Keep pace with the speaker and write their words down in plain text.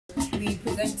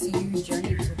present to you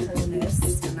Journey to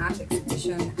Wholeness, an art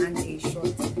exhibition and a short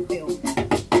film.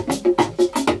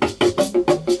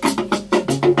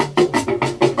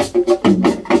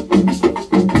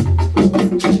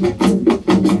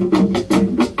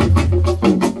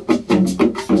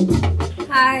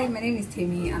 Hi, my name is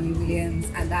Jesuyemi John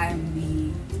and I am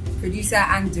the producer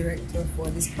and director for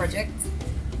this project.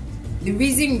 The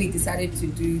reason we decided to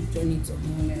do Journey to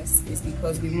Wholeness is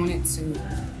because we wanted to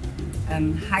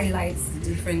highlight the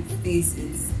different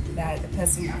phases that the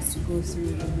person has to go through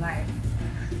in life.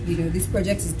 You know, this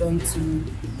project is done to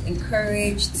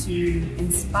encourage, to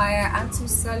inspire, and to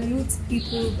salute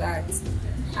people that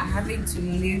are having to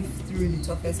live through the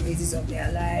toughest phases of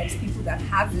their lives, people that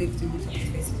have lived through the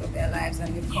toughest phases of their lives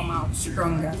and they've come out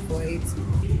stronger for it.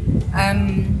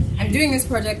 I'm doing this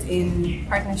project in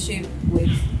partnership with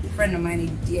a friend of mine,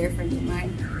 a dear friend of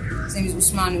mine. His name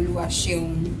is Opeoluwa.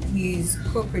 He's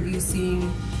co-producing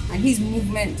and he's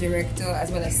movement director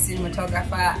as well as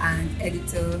cinematographer and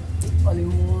editor all in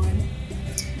one.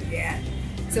 Yeah.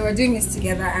 So we're doing this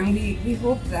together and we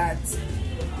hope that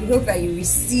you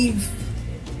receive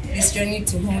this Journey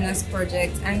to Wholeness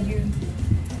project and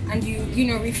you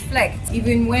know reflect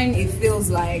even when it feels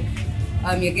like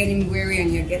you're getting weary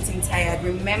and you're getting tired.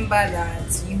 Remember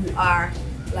that you are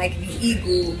like the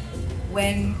eagle.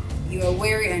 When you're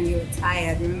weary and you're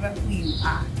tired, remember who you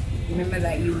are. Remember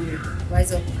that you will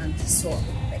rise up and soar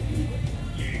like the eagle.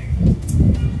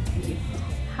 Thank you.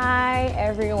 Hi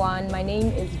everyone, my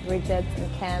name is Bridget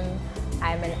Nkem.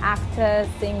 I'm an actor,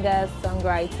 singer,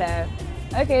 songwriter.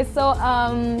 Okay, so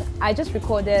I just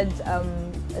recorded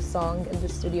a song in the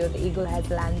studio, The Eagle Has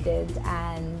Landed,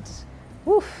 and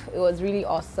woof, it was really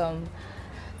awesome.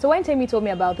 So when Temi told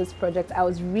me about this project, I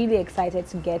was really excited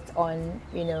to get on,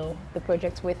 you know, the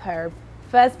project with her.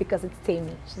 First, because it's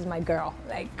Temi, she's my girl.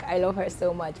 Like, I love her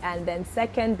so much. And then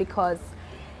second, because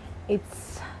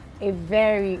it's a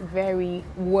very, very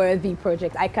worthy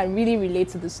project. I can really relate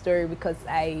to the story because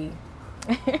I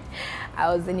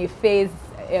was in a phase,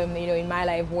 you know, in my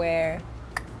life where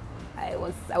I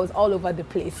was all over the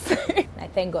place. I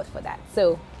thank God for that.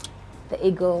 So, the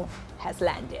eagle has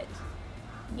landed.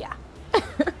 Yeah.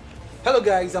 Hello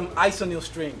guys, I'm Ice on Your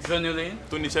Strings. Jonathan,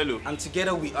 Tony Cello. And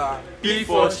together we are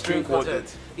P4 String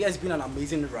Quartet. It has been an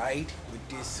amazing ride with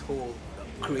this whole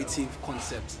creative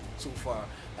concept so far.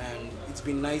 And it's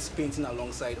been nice painting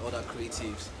alongside other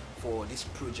creatives for this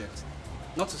project.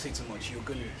 Not to say too much, you're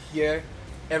going to hear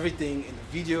everything in the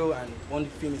video, and when the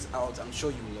film is out, I'm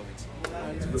sure you will love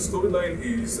it. The storyline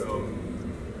is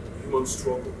human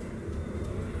struggle.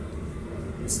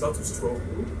 You start to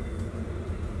struggle,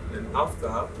 and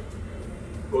after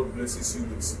God blesses you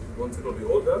with one thing or the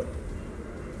other,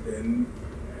 then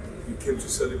you came to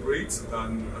celebrate,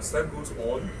 and as time goes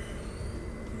on,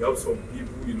 you have some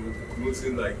people, you know,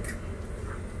 closing like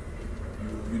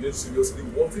you didn't seriously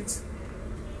want it.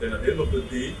 Then at the end of the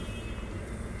day,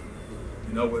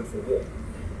 you now went for war.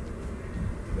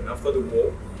 Then after the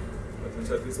war, by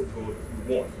the grace of God, you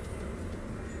won.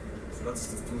 So that's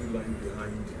the storyline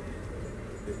behind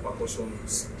the percussion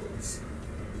sequence.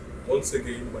 Once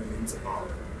again, my name is Ara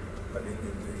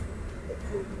Adegbenle,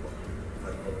 Opeoluwa,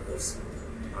 and all of us.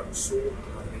 I'm so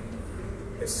happy,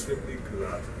 extremely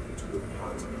glad to be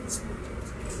part of this project.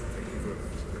 Thank you very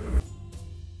much.